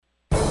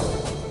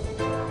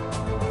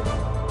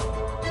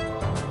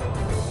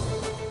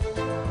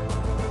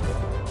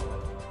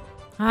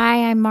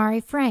I'm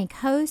Mari Frank,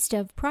 host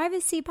of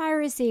Privacy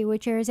Piracy,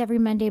 which airs every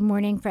Monday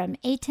morning from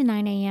 8 to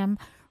 9 a.m.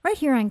 right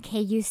here on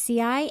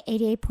KUCI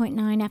 88.9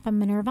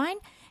 FM in Irvine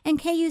and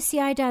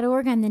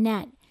KUCI.org on the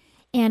net.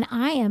 And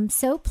I am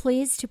so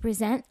pleased to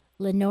present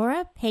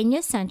Lenora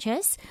Pena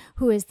Sanchez,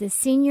 who is the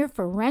Senior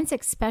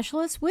Forensic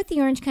Specialist with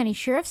the Orange County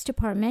Sheriff's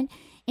Department,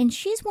 and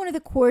she's one of the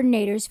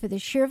coordinators for the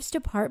Sheriff's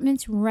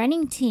Department's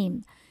running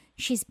team.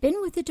 She's been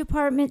with the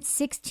department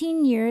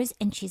 16 years,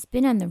 and she's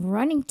been on the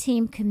running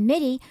team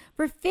committee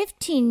for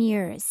 15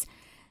 years.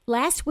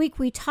 Last week,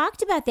 we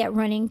talked about that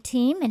running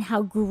team and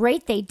how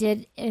great they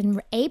did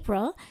in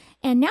April.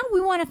 And now we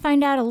want to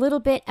find out a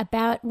little bit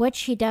about what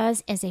she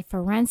does as a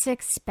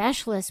forensic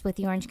specialist with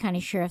the Orange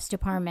County Sheriff's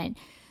Department.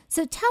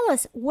 So tell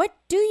us, what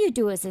do you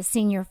do as a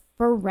senior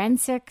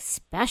forensic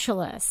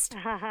specialist?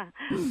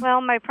 Well,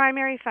 my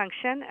primary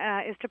function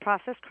is to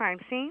process crime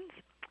scenes.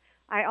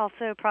 I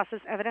also process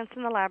evidence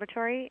in the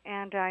laboratory,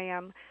 and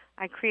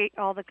I create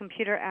all the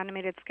computer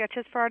animated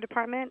sketches for our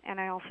department, and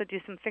I also do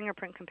some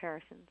fingerprint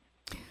comparisons.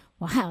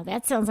 Wow,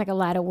 that sounds like a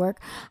lot of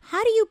work.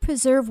 How do you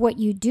preserve what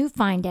you do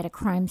find at a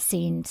crime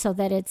scene so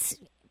that it's,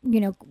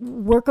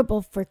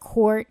 workable for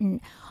court and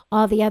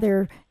all the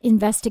other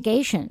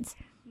investigations?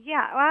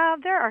 Yeah, well,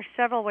 there are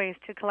several ways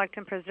to collect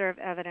and preserve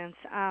evidence.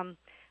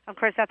 Of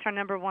course, that's our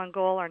number one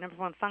goal, our number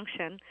one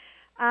function.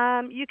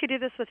 You could do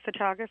this with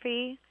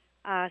photography,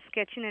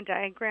 sketching and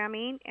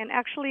diagramming, and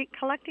actually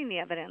collecting the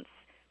evidence.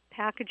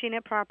 Packaging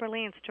it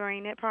properly and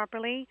storing it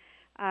properly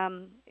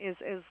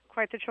is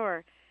quite the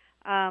chore.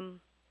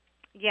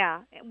 Yeah,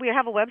 we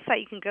have a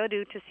website you can go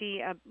to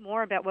see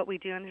more about what we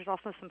do, and there's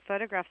also some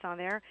photographs on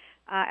there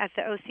at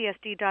the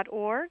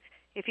OCSD.org.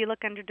 If you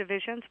look under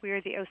divisions, we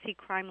are the OC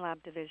Crime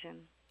Lab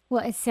Division.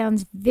 Well, it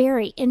sounds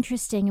very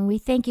interesting, and we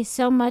thank you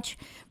so much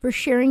for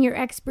sharing your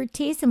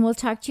expertise, and we'll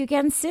talk to you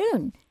again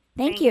soon.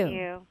 Thank you. Thank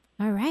you.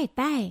 All right,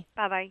 bye.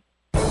 Bye-bye.